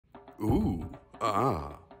Ooh,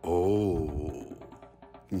 oh.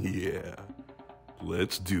 Yeah,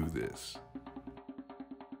 let's do this.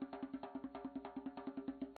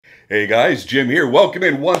 Hey guys, Jim here. Welcome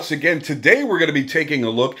in once again. Today we're going to be taking a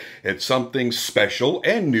look at something special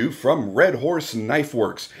and new from Redhorse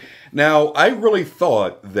Knifeworks. Now, I really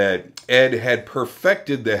thought that Ed had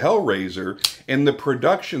perfected the Hellraiser in the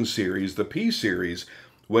production series, the P series,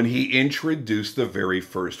 when he introduced the very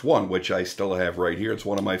first one, which I still have right here. It's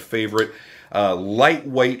one of my favorite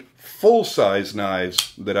lightweight, full-size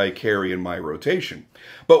knives that I carry in my rotation.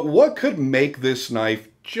 But what could make this knife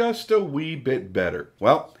just a wee bit better?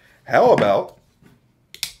 Well, how about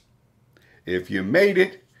if you made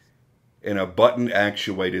it in a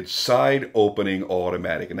button-actuated side-opening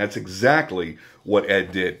automatic? And that's exactly what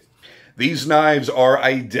Ed did. These knives are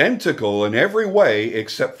identical in every way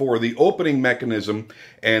except for the opening mechanism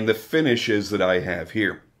and the finishes that I have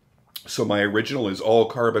here. So my original is all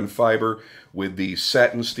carbon fiber with the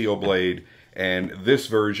satin steel blade, and this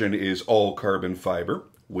version is all carbon fiber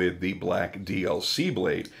with the black DLC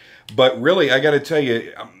blade. But really, I got to tell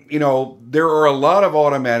you, there are a lot of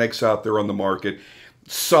automatics out there on the market,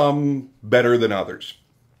 some better than others.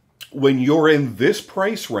 When you're in this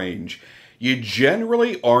price range, you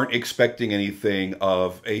generally aren't expecting anything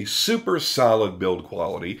of a super solid build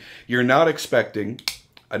quality. You're not expecting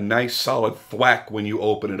a nice solid thwack when you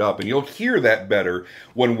open it up. And you'll hear that better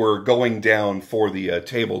when we're going down for the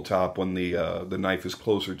tabletop when the knife is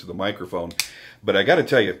closer to the microphone. But I got to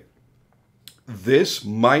tell you, this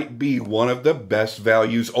might be one of the best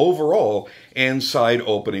values overall in side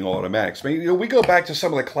opening automatics. I mean, we go back to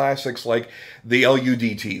some of the classics like the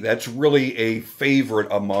LUDT. That's really a favorite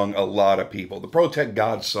among a lot of people. The ProTech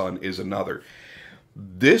Godson is another.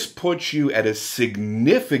 This puts you at a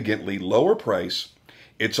significantly lower price.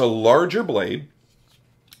 It's a larger blade,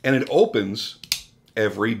 and it opens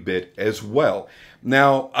every bit as well.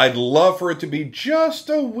 Now, I'd love for it to be just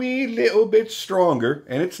a wee little bit stronger,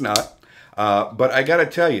 and it's not. But I got to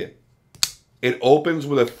tell you, it opens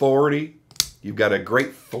with authority. You've got a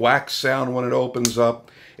great thwack sound when it opens up.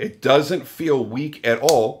 It doesn't feel weak at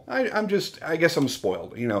all. I guess I'm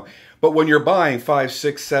spoiled, But when you're buying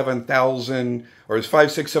 $5,000, $6,000, $7,000, or it's $500,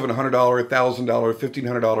 $600, $700, $1,000,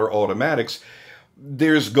 $1,500 automatics,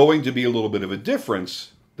 there's going to be a little bit of a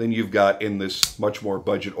difference than you've got in this much more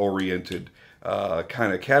budget-oriented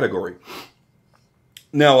kind of category.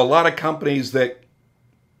 Now, a lot of companies that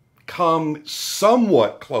come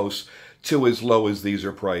somewhat close to as low as these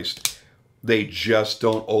are priced, they just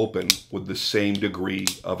don't open with the same degree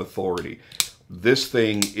of authority. This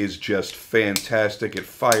thing is just fantastic. It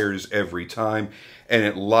fires every time, and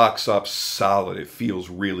it locks up solid. It feels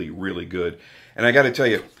really, really good. And I got to tell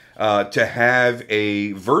you, to have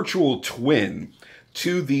a virtual twin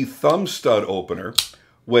to the thumb stud opener,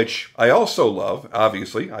 which I also love,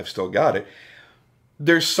 obviously, I've still got it,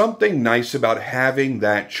 there's something nice about having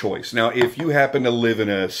that choice. Now, if you happen to live in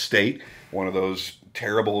a state, one of those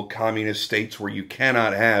terrible communist states where you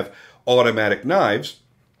cannot have automatic knives,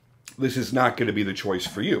 this is not going to be the choice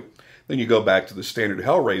for you. Then you go back to the standard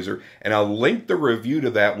Hellraiser, and I'll link the review to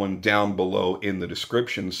that one down below in the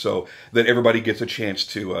description so that everybody gets a chance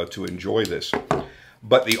to enjoy this.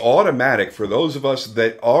 But the automatic, for those of us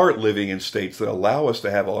that are living in states that allow us to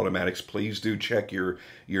have automatics, please do check your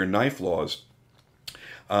knife laws.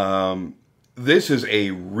 This is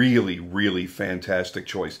a really, really fantastic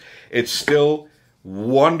choice. It's still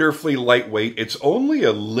wonderfully lightweight. It's only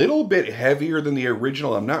a little bit heavier than the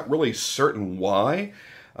original. I'm not really certain why.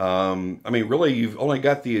 I mean, really, you've only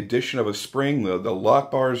got the addition of a spring. The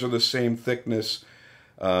lock bars are the same thickness.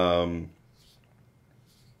 Oh,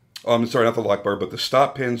 I'm sorry, not the lock bar, but the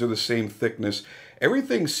stop pins are the same thickness.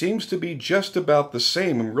 Everything seems to be just about the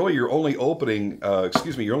same. And really, you're only opening,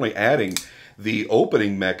 you're only adding the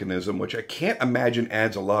opening mechanism, which I can't imagine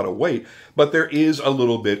adds a lot of weight, but there is a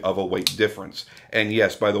little bit of a weight difference. And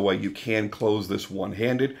yes, by the way, you can close this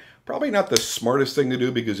one-handed. Probably not the smartest thing to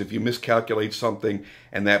do, because if you miscalculate something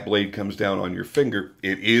and that blade comes down on your finger,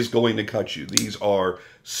 it is going to cut you. These are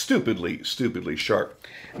stupidly, stupidly sharp.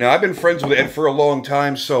 Now, I've been friends with Ed for a long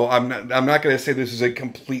time, so I'm not going to say this is a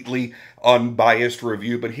completely unbiased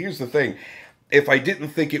review, but here's the thing. If I didn't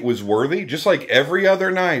think it was worthy, just like every other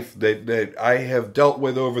knife that I have dealt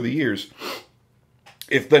with over the years,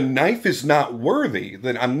 if the knife is not worthy,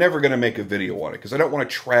 then I'm never going to make a video on it, because I don't want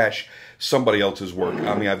to trash somebody else's work.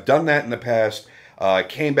 I mean, I've done that in the past. It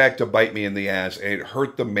came back to bite me in the ass, and it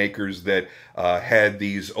hurt the makers that had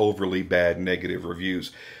these overly bad negative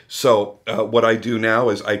reviews. So what I do now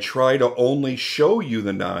is I try to only show you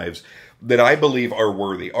the knives that I believe are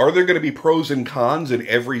worthy. Are there going to be pros and cons in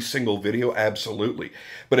every single video? Absolutely.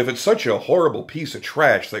 But if it's such a horrible piece of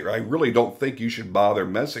trash that I really don't think you should bother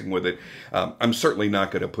messing with it, I'm certainly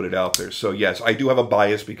not going to put it out there. So yes, I do have a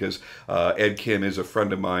bias because Ed Kim is a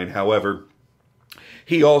friend of mine. However,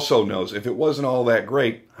 he also knows if it wasn't all that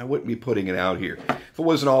great, I wouldn't be putting it out here. If it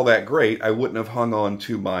wasn't all that great, I wouldn't have hung on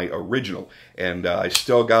to my original. And I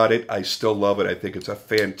still got it. I still love it. I think it's a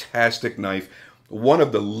fantastic knife. One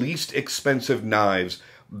of the least expensive knives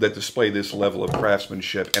that display this level of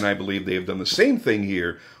craftsmanship. And I believe they have done the same thing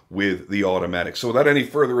here with the automatic. So without any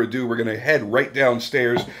further ado, we're going to head right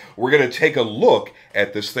downstairs. We're going to take a look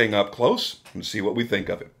at this thing up close and see what we think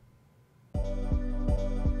of it.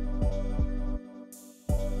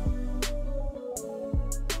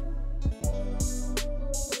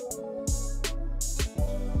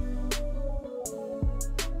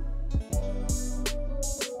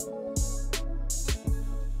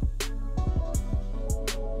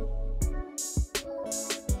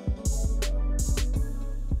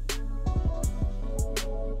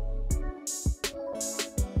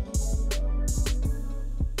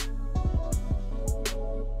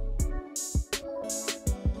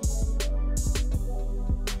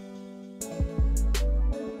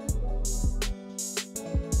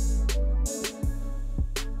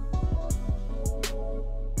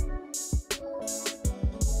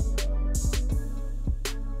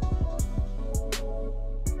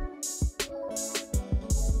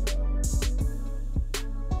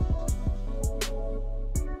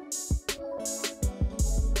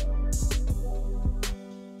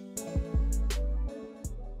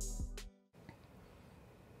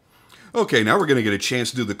 Okay, now we're going to get a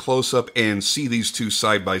chance to do the close-up and see these two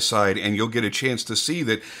side by side, and you'll get a chance to see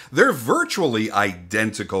that they're virtually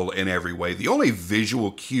identical in every way. The only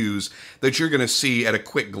visual cues that you're going to see at a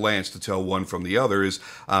quick glance to tell one from the other is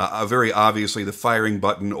very obviously the firing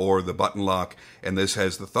button or the button lock, and this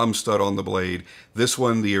has the thumb stud on the blade. This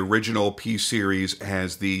one, the original P-Series,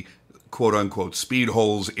 has the quote-unquote speed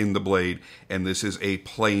holes in the blade, and this is a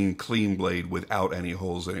plain, clean blade without any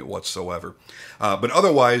holes in it whatsoever. But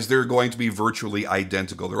otherwise, they're going to be virtually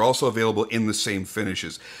identical. They're also available in the same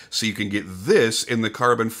finishes. So you can get this in the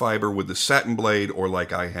carbon fiber with the satin blade, or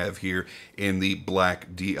like I have here, in the black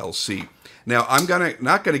DLC. Now, I'm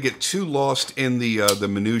not gonna get too lost in the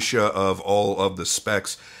minutia of all of the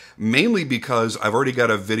specs, mainly because I've already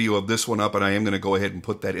got a video of this one up, and I am going to go ahead and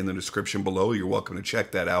put that in the description below. You're welcome to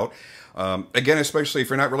check that out. Again, especially if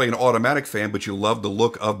you're not really an automatic fan, but you love the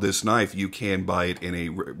look of this knife, you can buy it in a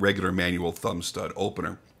regular manual thumb stud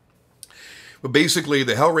opener. But basically,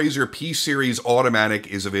 the Hellraiser P-Series automatic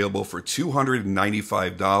is available for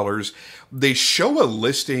 $295. They show a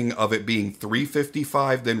listing of it being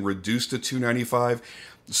 $355, then reduced to $295.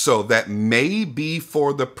 So that may be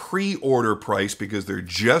for the pre-order price, because they're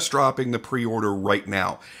just dropping the pre-order right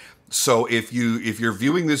now. So if you're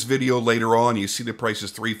viewing this video later on, you see the price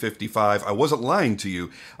is $355. I wasn't lying to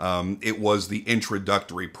you. It was the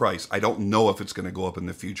introductory price. I don't know if it's going to go up in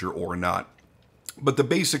the future or not. But the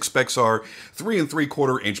basic specs are 3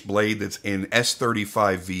 3/4 inch blade that's in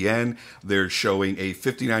S35 VN. They're showing a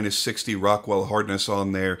 59-60 Rockwell hardness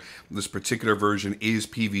on there. This particular version is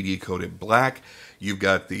PVD coated black. You've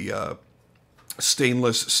got the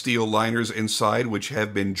stainless steel liners inside, which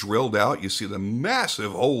have been drilled out. You see the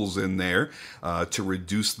massive holes in there to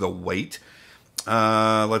reduce the weight.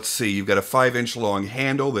 Let's see, you've got a 5-inch long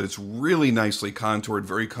handle that is really nicely contoured,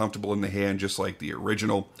 very comfortable in the hand, just like the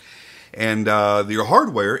original. And your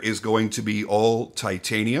hardware is going to be all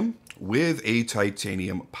titanium with a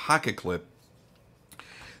titanium pocket clip.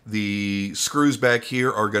 The screws back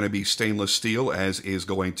here are going to be stainless steel, as is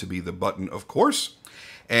going to be the button, of course.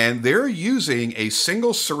 And they're using a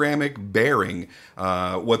single ceramic bearing.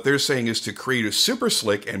 What they're saying is to create a super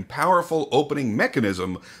slick and powerful opening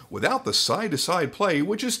mechanism without the side-to-side play,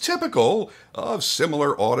 which is typical of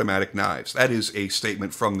similar automatic knives. That is a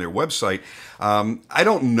statement from their website. I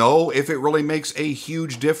don't know if it really makes a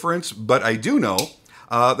huge difference, but I do know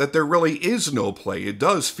that there really is no play. It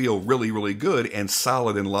does feel really, really good and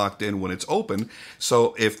solid and locked in when it's open.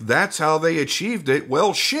 So if that's how they achieved it,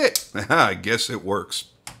 well, shit, I guess it works.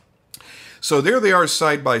 So there they are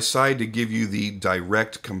side by side to give you the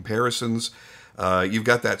direct comparisons. You've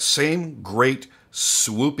got that same great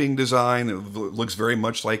swooping design. It looks very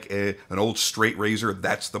much like an old straight razor.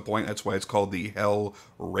 That's the point. That's why it's called the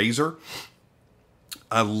Hellraiser.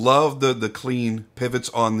 I love the clean pivots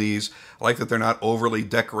on these. I like that they're not overly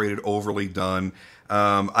decorated, overly done.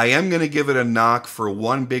 I am going to give it a knock for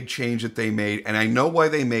one big change that they made, and I know why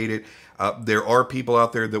they made it. There are people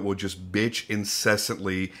out there that will just bitch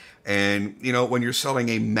incessantly, and you know, when you're selling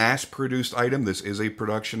a mass-produced item, this is a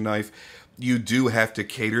production knife, you do have to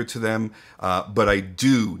cater to them, but I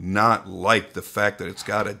do not like the fact that it's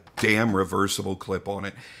got a damn reversible clip on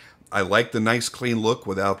it. I like the nice clean look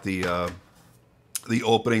without the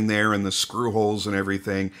opening there and the screw holes and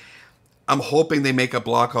everything. I'm hoping they make a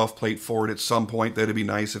block-off plate for it at some point. That'd be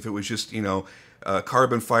nice if it was just, you know, a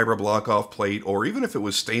carbon fiber block-off plate, or even if it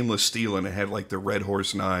was stainless steel and it had like the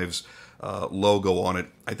Redhorse Knives logo on it.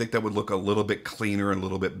 I think that would look a little bit cleaner and a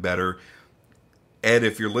little bit better. Ed,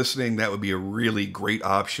 if you're listening, that would be a really great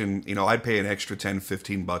option. You know, I'd pay an extra 10,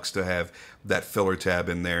 15 bucks to have that filler tab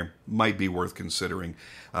in there. Might be worth considering.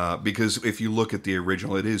 Because if you look at the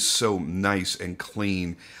original, it is so nice and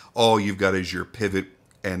clean. All you've got is your pivot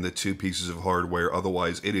and the two pieces of hardware.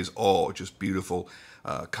 Otherwise, it is all just beautiful,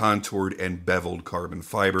 contoured and beveled carbon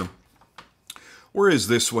fiber. Whereas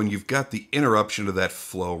this one, you've got the interruption of that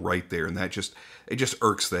flow right there, and it just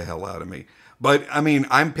irks the hell out of me. But, I mean,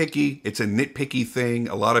 I'm picky. It's a nitpicky thing.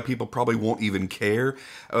 A lot of people probably won't even care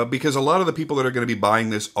because a lot of the people that are going to be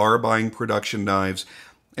buying this are buying production knives.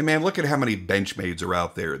 And, man, look at how many Benchmades are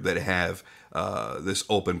out there that have this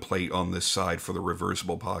open plate on this side for the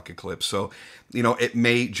reversible pocket clip. So, you know, it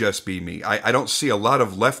may just be me. I don't see a lot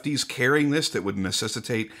of lefties carrying this that would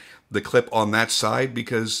necessitate the clip on that side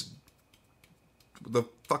because the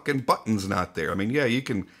fucking button's not there. I mean, yeah, you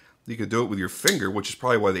can do it with your finger, which is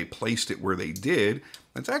probably why they placed it where they did.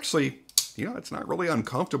 It's actually, you know, it's not really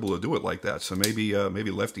uncomfortable to do it like that. So maybe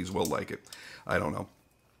lefties will like it. I don't know.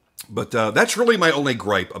 But that's really my only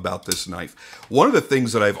gripe about this knife. One of the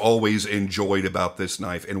things that I've always enjoyed about this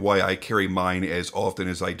knife and why I carry mine as often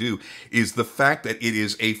as I do is the fact that it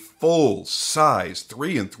is a full-size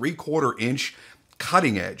 3 3/4 inch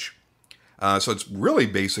cutting edge. So it's really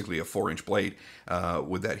basically a 4-inch blade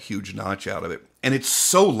with that huge notch out of it. And it's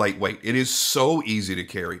so lightweight. It is so easy to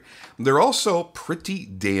carry. They're also pretty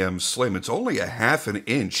damn slim. It's only a 1/2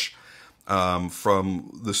 inch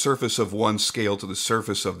from the surface of one scale to the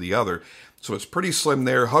surface of the other. So it's pretty slim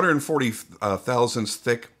there. 140 thousandths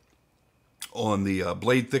thick on the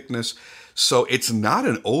blade thickness. So it's not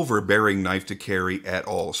an overbearing knife to carry at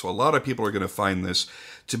all. So a lot of people are going to find this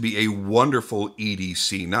to be a wonderful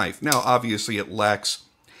EDC knife. Now, obviously, it lacks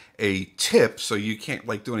a tip, so you can't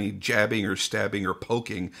like do any jabbing or stabbing or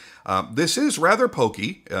poking. This is rather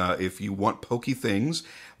pokey. If you want pokey things,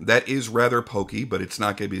 that is rather pokey, but it's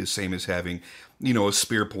not going to be the same as having, you know, a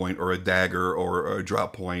spear point or a dagger or a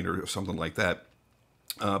drop point or something like that.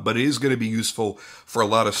 But it is going to be useful for a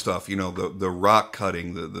lot of stuff. You know, the rock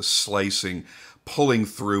cutting, the slicing, pulling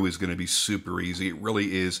through is going to be super easy. It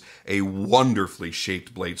really is a wonderfully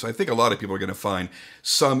shaped blade. So I think a lot of people are going to find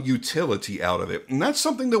some utility out of it. And that's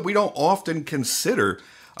something that we don't often consider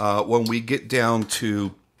when we get down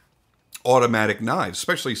to automatic knives,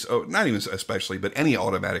 especially, not even especially, but any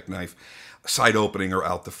automatic knife, side opening or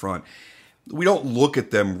out the front. We don't look at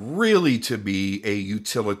them really to be a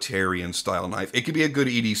utilitarian style knife. It could be a good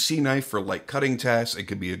EDC knife for light cutting tasks. It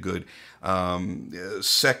could be a good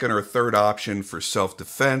second or third option for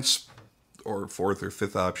self-defense, or fourth or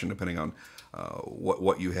fifth option, depending on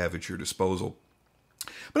what you have at your disposal.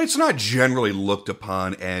 But it's not generally looked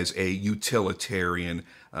upon as a utilitarian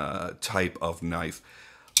type of knife.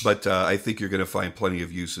 But I think you're going to find plenty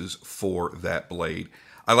of uses for that blade.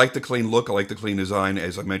 I like the clean look. I like the clean design.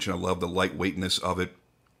 As I mentioned, I love the lightweightness of it.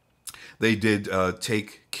 They did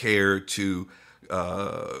take care to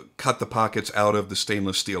cut the pockets out of the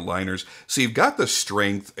stainless steel liners. So you've got the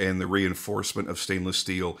strength and the reinforcement of stainless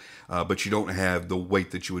steel, but you don't have the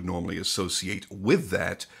weight that you would normally associate with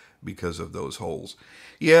that because of those holes.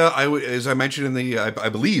 Yeah, as I mentioned in the, I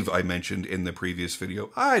believe I mentioned in the previous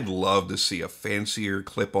video, I'd love to see a fancier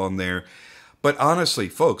clip on there. But honestly,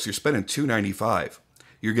 folks, you're spending $295.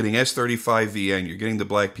 You're getting S35 VN, you're getting the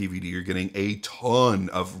black PVD, you're getting a ton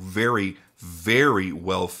of very, very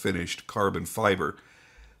well-finished carbon fiber.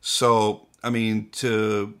 So, I mean,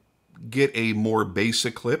 to get a more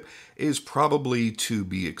basic clip is probably to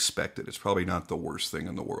be expected. It's probably not the worst thing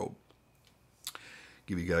in the world.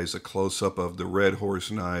 Give you guys a close-up of the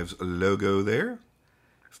Redhorse Knives logo there.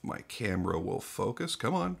 If my camera will focus.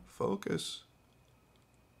 Come on, focus.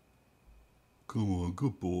 Come on,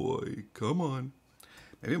 good boy. Come on.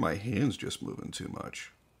 Maybe my hand's just moving too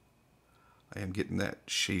much. I am getting that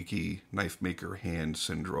shaky knife maker hand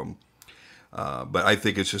syndrome. But I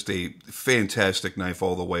think it's just a fantastic knife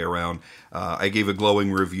all the way around. I gave a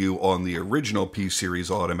glowing review on the original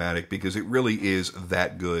P-Series automatic because it really is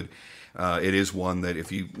that good. It is one that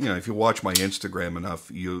if you watch my Instagram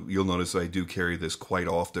enough, you'll notice that I do carry this quite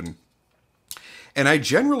often. And I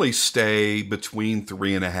generally stay between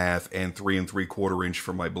 3.5 and 3 3/4 inch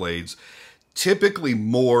for my blades. Typically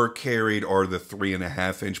more carried are the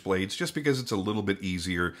 3.5 inch blades, just because it's a little bit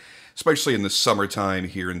easier, especially in the summertime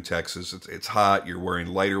here in Texas. It's hot, you're wearing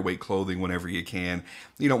lighter weight clothing whenever you can.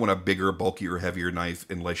 You don't want a bigger, bulkier, heavier knife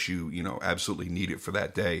unless you absolutely need it for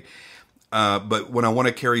that day. But when I want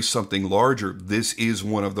to carry something larger, this is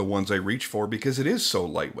one of the ones I reach for because it is so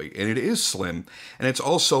lightweight and it is slim. And it's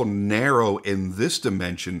also narrow in this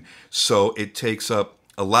dimension, so it takes up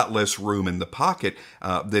a lot less room in the pocket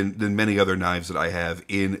than many other knives that I have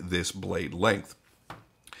in this blade length.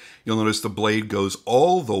 You'll notice the blade goes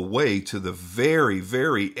all the way to the very,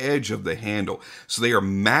 very edge of the handle. So they are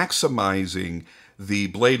maximizing the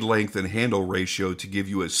blade length and handle ratio to give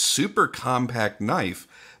you a super compact knife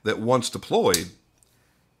that once deployed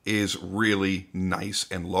is really nice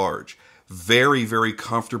and large. Very, very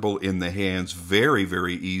comfortable in the hands, very,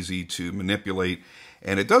 very easy to manipulate.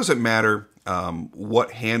 And it doesn't matter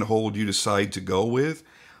what handhold you decide to go with,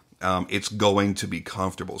 it's going to be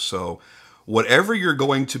comfortable. So whatever you're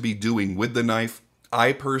going to be doing with the knife,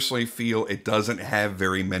 I personally feel it doesn't have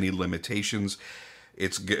very many limitations.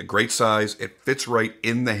 It's a great size, it fits right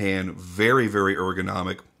in the hand, very, very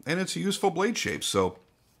ergonomic, and it's a useful blade shape. So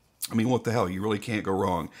I mean, what the hell? You really can't go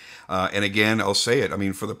wrong. And again, I'll say it. I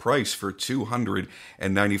mean, for the price, for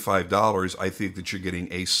 $295, I think that you're getting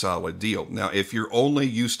a solid deal. Now, if you're only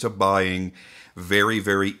used to buying very,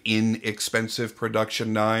 very inexpensive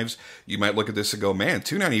production knives, you might look at this and go, man,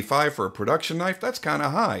 $295 for a production knife? That's kind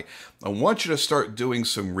of high. I want you to start doing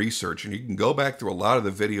some research, and you can go back through a lot of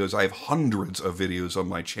the videos. I have hundreds of videos on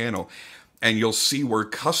my channel, and you'll see where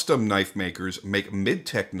custom knife makers make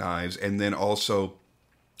mid-tech knives and then also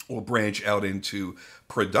will branch out into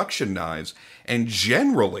production knives. And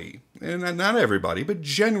generally, and not everybody, but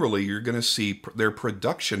generally, you're going to see their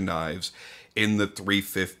production knives in the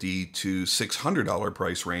 $350 to $600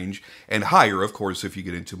 price range, and higher, of course, if you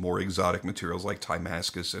get into more exotic materials like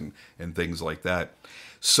Damascus and things like that.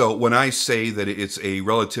 So when I say that it's a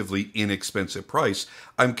relatively inexpensive price,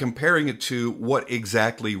 I'm comparing it to what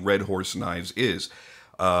exactly Redhorse knives is.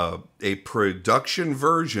 A production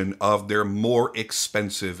version of their more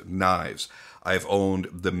expensive knives. I've owned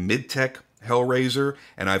the mid-tech Hellraiser,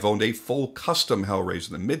 and I've owned a full custom Hellraiser.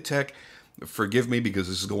 The mid-tech, forgive me because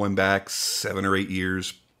this is going back 7 or 8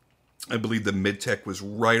 years. I believe the mid-tech was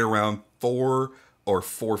right around $400 or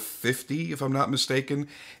 $450, if I'm not mistaken,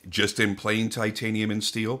 just in plain titanium and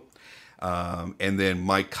steel. And then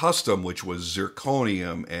my custom, which was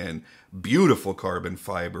zirconium and beautiful carbon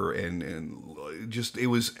fiber, and just, it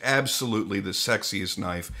was absolutely the sexiest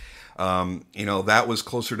knife. That was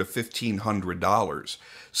closer to $1,500.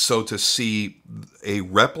 So to see a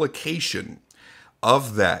replication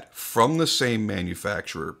of that from the same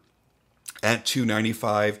manufacturer at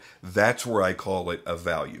 $295, that's where I call it a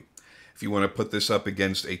value. If you want to put this up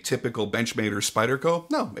against a typical Benchmade or Spyderco,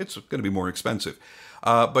 no, it's going to be more expensive.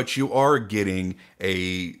 But you are getting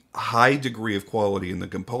a high degree of quality in the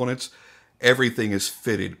components. Everything is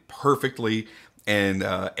fitted perfectly, and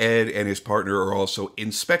Ed and his partner are also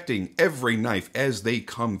inspecting every knife as they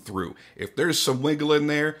come through. If there's some wiggle in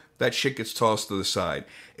there, that shit gets tossed to the side.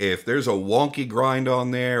 If there's a wonky grind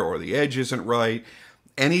on there or the edge isn't right,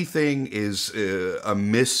 anything is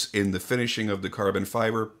amiss in the finishing of the carbon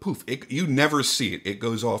fiber, poof, you never see it. It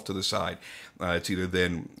goes off to the side. It's either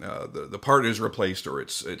then the part is replaced, or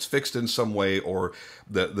it's fixed in some way, or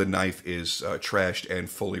the knife is trashed and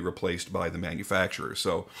fully replaced by the manufacturer.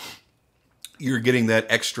 So you're getting that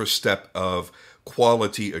extra step of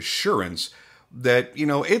quality assurance that,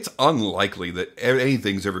 it's unlikely that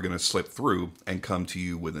anything's ever going to slip through and come to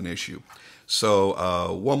you with an issue.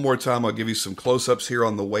 So one more time, I'll give you some close-ups here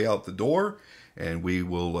on the way out the door, and we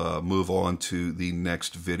will move on to the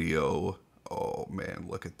next video. Oh, man,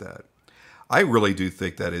 look at that. I really do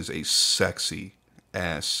think that is a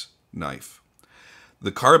sexy-ass knife.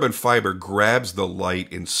 The carbon fiber grabs the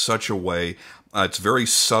light in such a way. It's very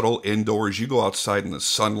subtle indoors. You go outside in the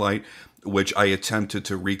sunlight, which I attempted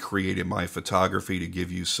to recreate in my photography to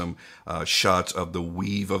give you some shots of the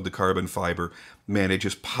weave of the carbon fiber. Man, it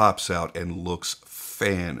just pops out and looks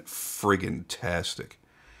fan-friggin-tastic.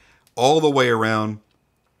 All the way around,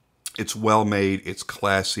 it's well made, it's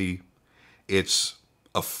classy, it's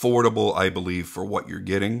affordable, I believe, for what you're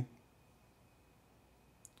getting.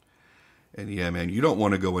 And yeah, man, you don't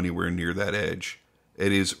want to go anywhere near that edge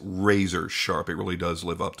It is razor sharp. It really does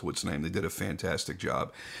live up to its name. They did a fantastic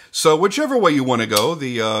job. So whichever way you want to go,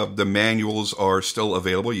 the manuals are still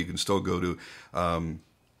available. You can still go to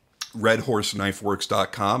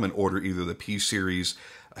redhorseknifeworks.com and order either the P-Series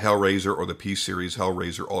Hellraiser or the P-Series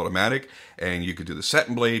Hellraiser Automatic, and you could do the set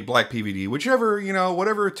and blade, black PVD, whichever, you know,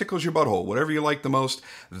 whatever tickles your butthole, whatever you like the most,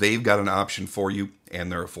 they've got an option for you, and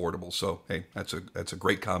they're affordable. So, hey, that's a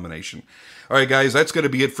great combination. All right, guys, that's going to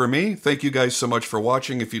be it for me. Thank you guys so much for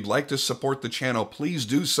watching. If you'd like to support the channel, please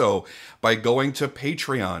do so by going to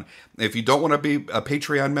Patreon. If you don't want to be a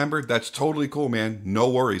Patreon member, that's totally cool, man. No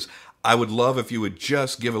worries. I would love if you would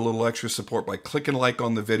just give a little extra support by clicking like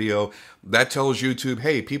on the video. That tells YouTube,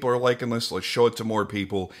 hey, people are liking this. Let's show it to more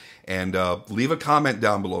people. And leave a comment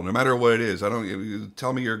down below, no matter what it is. I don't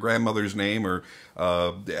tell me your grandmother's name or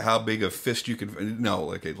how big a fist you can.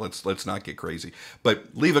 No, okay, let's not get crazy.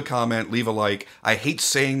 But leave a comment, leave a like. I hate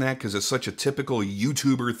saying that because it's such a typical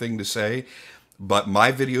YouTuber thing to say. But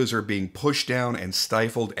my videos are being pushed down and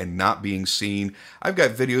stifled and not being seen. I've got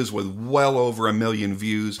videos with well over 1 million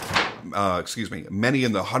views, many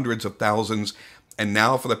in the hundreds of thousands. And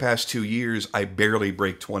now for the past 2 years, I barely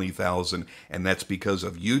break 20,000. And that's because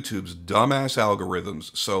of YouTube's dumbass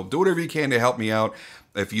algorithms. So do whatever you can to help me out.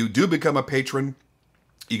 If you do become a patron,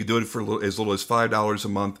 you can do it for as little as $5 a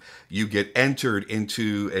month. You get entered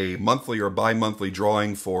into a monthly or bi-monthly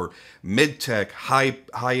drawing for mid-tech,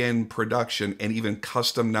 high-end production, and even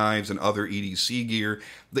custom knives and other EDC gear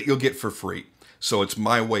that you'll get for free. So it's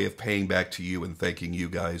my way of paying back to you and thanking you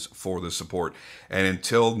guys for the support. And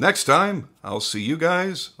until next time, I'll see you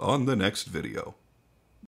guys on the next video.